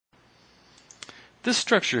This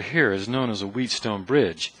structure here is known as a Wheatstone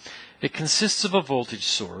Bridge. It consists of a voltage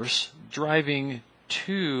source driving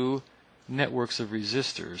two networks of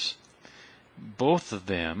resistors. Both of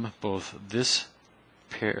them, both this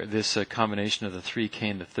combination of the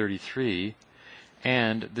 3K and the 33,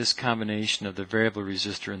 and this combination of the variable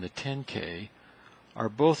resistor and the 10K, are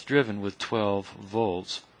both driven with 12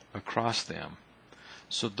 volts across them.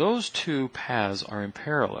 So those two paths are in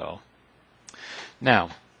parallel. Now,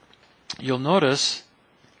 you'll notice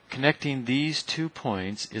connecting these 2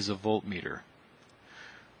 points is a voltmeter.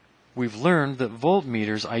 We've learned that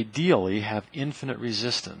voltmeters ideally have infinite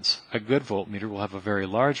resistance. A good voltmeter will have a very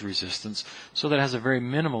large resistance, so that it has a very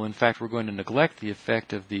minimal. In fact, we're going to neglect the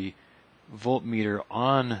effect of the voltmeter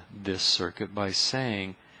on this circuit by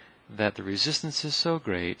saying that the resistance is so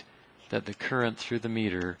great that the current through the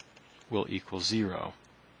meter will equal 0.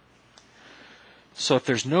 So if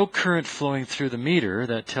there's no current flowing through the meter,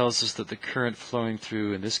 that tells us that the current flowing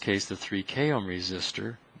through, in this case, the 3K ohm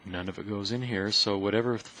resistor, none of it goes in here, so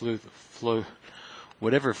whatever flowed through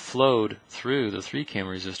the 3K ohm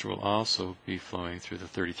resistor will also be flowing through the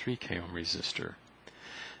 33K ohm resistor.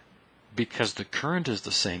 Because the current is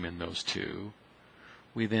the same in those two,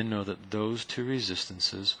 we then know that those two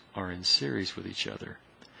resistances are in series with each other.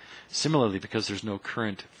 Similarly, because there's no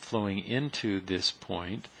current flowing into this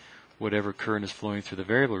point, whatever current is flowing through the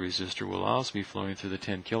variable resistor will also be flowing through the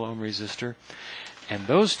 10 kilo ohm resistor, and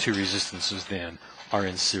those two resistances then are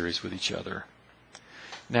in series with each other.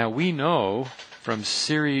 Now we know from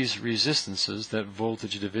series resistances that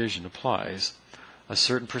voltage division applies. A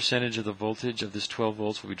certain percentage of the voltage of this 12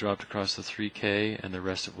 volts will be dropped across the 3K, and the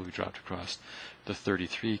rest of it will be dropped across the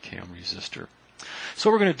 33K ohm resistor. So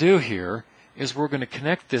what we're going to do here is we're going to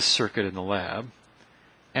connect this circuit in the lab,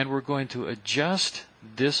 and we're going to adjust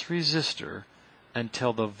this resistor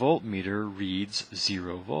until the voltmeter reads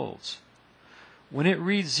 0 volts. When it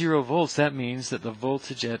reads 0 volts, that means that the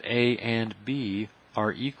voltage at A and B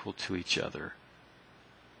are equal to each other.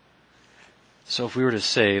 So if we were to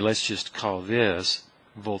say, let's just call this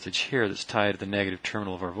voltage here that's tied to the negative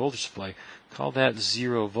terminal of our voltage supply, call that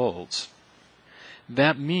 0 volts.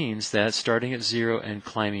 That means that starting at 0 and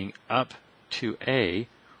climbing up to A,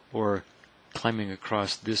 or climbing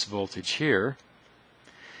across this voltage here,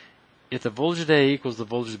 if the voltage at A equals the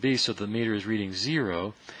voltage at B, so the meter is reading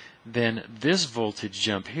 0, then this voltage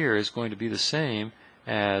jump here is going to be the same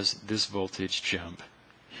as this voltage jump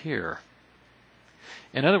here.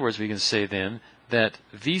 In other words, we can say then that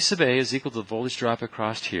V sub A is equal to the voltage drop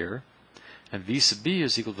across here, and V sub B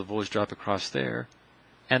is equal to the voltage drop across there,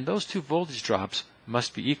 and those two voltage drops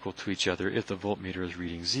must be equal to each other if the voltmeter is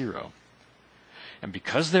reading 0. And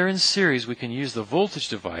because they're in series, we can use the voltage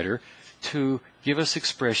divider to give us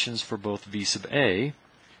expressions for both V sub A.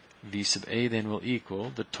 V sub A then will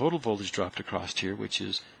equal the total voltage dropped across here, which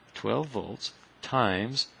is 12 volts,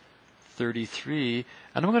 times 33,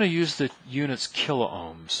 and I'm going to use the units kilo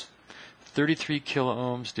ohms. 33 kilo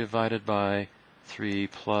ohms divided by 3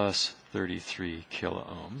 plus 33 kilo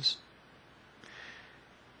ohms.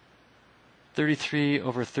 33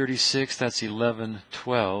 over 36, that's 11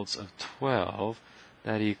 twelfths of 12.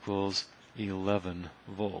 That equals 11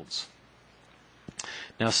 volts.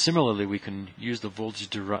 Now similarly, we can use the voltage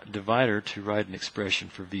divider to write an expression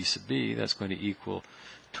for V sub B. That's going to equal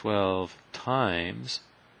 12 times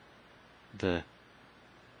the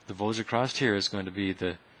voltage across here is going to be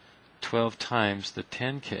the 12 times the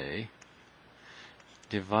 10K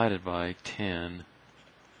divided by 10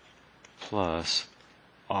 plus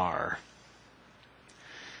R.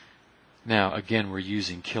 Now again, we're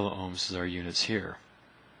using kilo ohms as our units here.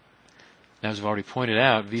 Now, as we've already pointed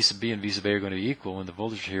out, V sub B and V sub A are going to be equal when the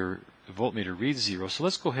voltage here, the voltmeter reads 0. So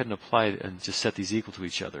let's go ahead and apply it and just set these equal to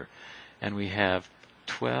each other. And we have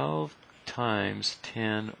 12 times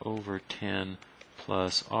 10 over 10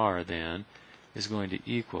 plus R then is going to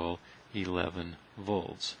equal 11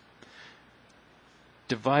 volts.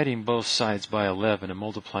 Dividing both sides by 11 and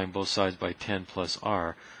multiplying both sides by 10 plus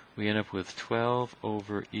R, we end up with 12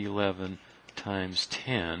 over 11 times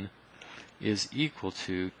 10 is equal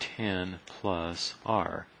to 10 plus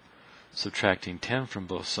R. Subtracting 10 from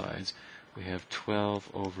both sides, we have 12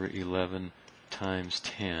 over 11 times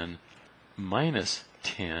 10 minus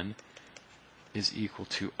 10 is equal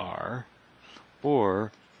to R,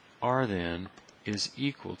 or R then is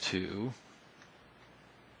equal to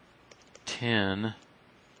 10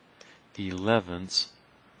 elevenths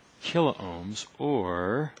kilo ohms,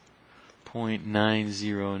 or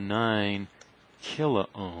 0.909 kilo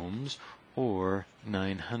ohms, or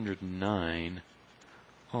 909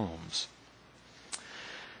 ohms.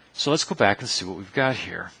 So let's go back and see what we've got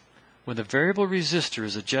here. when the variable resistor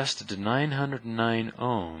is adjusted to 909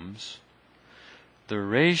 ohms, the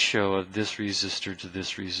ratio of this resistor to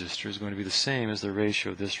this resistor is going to be the same as the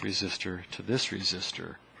ratio of this resistor to this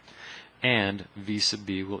resistor, and V sub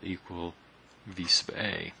B will equal V sub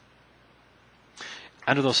A.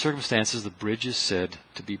 Under those circumstances, the bridge is said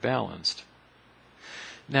to be balanced.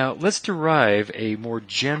 Now, let's derive a more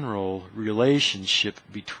general relationship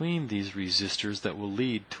between these resistors that will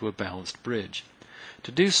lead to a balanced bridge.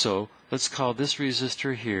 To do so, let's call this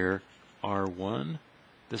resistor here R1,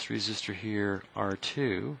 this resistor here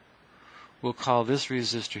R2. We'll call this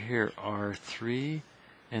resistor here R3,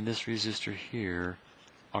 and this resistor here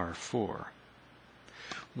R4.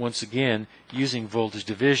 Once again, using voltage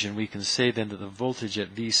division, we can say then that the voltage at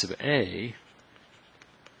V sub A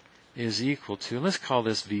is equal to, let's call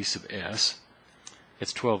this V sub S.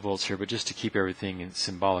 It's 12 volts here, but just to keep everything in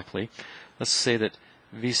symbolically, let's say that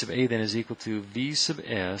V sub A then is equal to V sub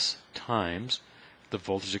S times the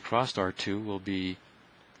voltage across R2 will be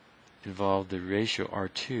involved the ratio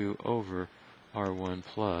R2 over R1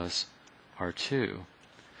 plus R2.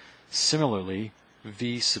 Similarly,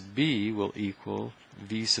 V sub B will equal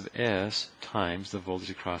V sub S times the voltage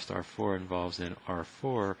across R4 involves then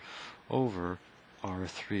R4 over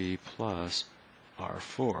R3 plus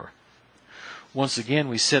R4. Once again,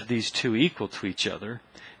 we set these two equal to each other,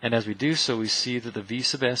 and as we do so, we see that the V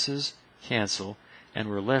sub S's cancel, and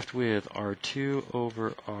we're left with R2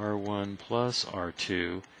 over R1 plus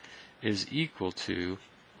R2 is equal to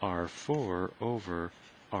R4 over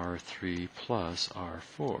R3 plus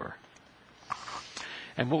R4.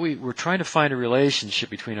 And what we're trying to find a relationship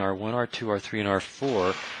between R1, R2, R3, and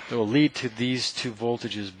R4 that will lead to these two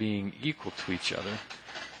voltages being equal to each other.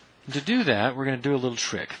 And to do that, we're going to do a little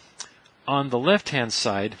trick. On the left-hand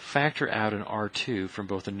side, factor out an R2 from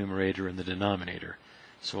both the numerator and the denominator.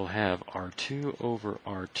 So we'll have R2 over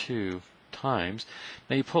R2 times.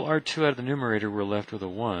 Now you pull R2 out of the numerator, we're left with a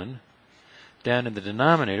 1. Down in the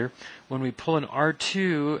denominator, when we pull an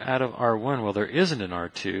R2 out of R1, well, there isn't an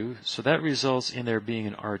R2, so that results in there being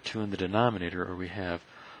an R2 in the denominator, or we have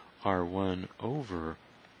R1 over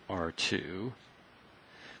R2.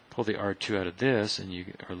 Pull the R2 out of this, and you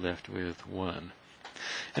are left with 1.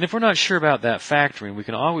 And if we're not sure about that factoring, we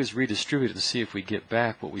can always redistribute it to see if we get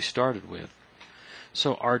back what we started with.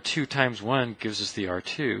 So R2 times 1 gives us the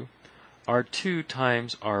R2. R2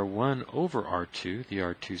 times R1 over R2, the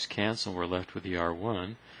R2's cancel, we're left with the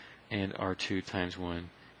R1, and R2 times 1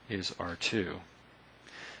 is R2.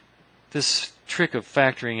 This trick of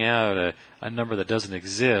factoring out a number that doesn't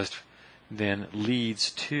exist then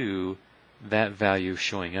leads to that value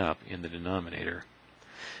showing up in the denominator.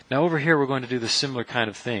 Now over here we're going to do the similar kind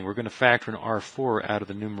of thing. We're going to factor an R4 out of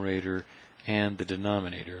the numerator and the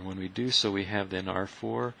denominator. And when we do so, we have then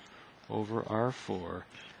R4 over R4.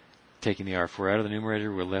 Taking the R4 out of the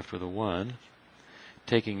numerator, we're left with a 1.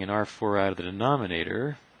 Taking an R4 out of the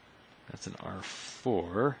denominator, that's an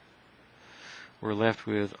R4, we're left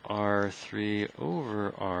with R3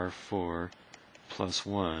 over R4 plus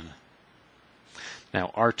 1.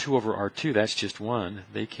 Now R2 over R2, that's just 1.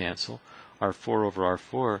 They cancel. R4 over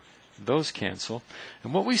R4, those cancel.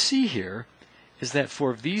 And what we see here is that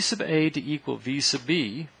for V sub A to equal V sub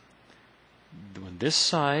B, when this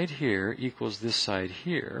side here equals this side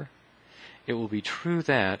here, it will be true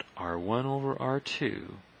that R1 over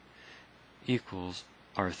R2 equals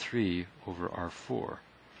R3 over R4.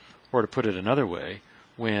 Or to put it another way,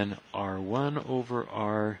 when R1 over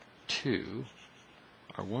R2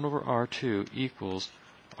 equals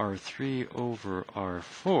R3 over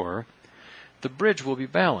R4, the bridge will be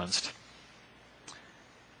balanced.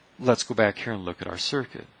 Let's go back here and look at our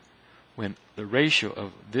circuit. When the ratio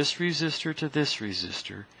of this resistor to this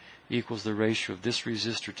resistor equals the ratio of this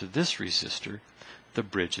resistor to this resistor, the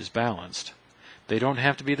bridge is balanced. They don't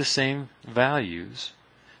have to be the same values.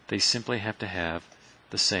 They simply have to have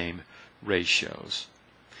the same ratios.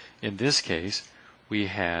 In this case, we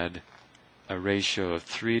had a ratio of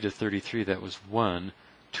 3 to 33 that was 1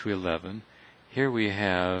 to 11. Here we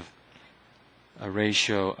have a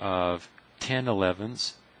ratio of 10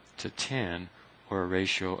 elevenths to 10, or a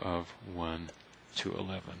ratio of 1 to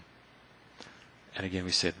 11. And again,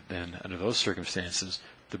 we say that then, under those circumstances,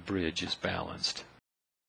 the bridge is balanced.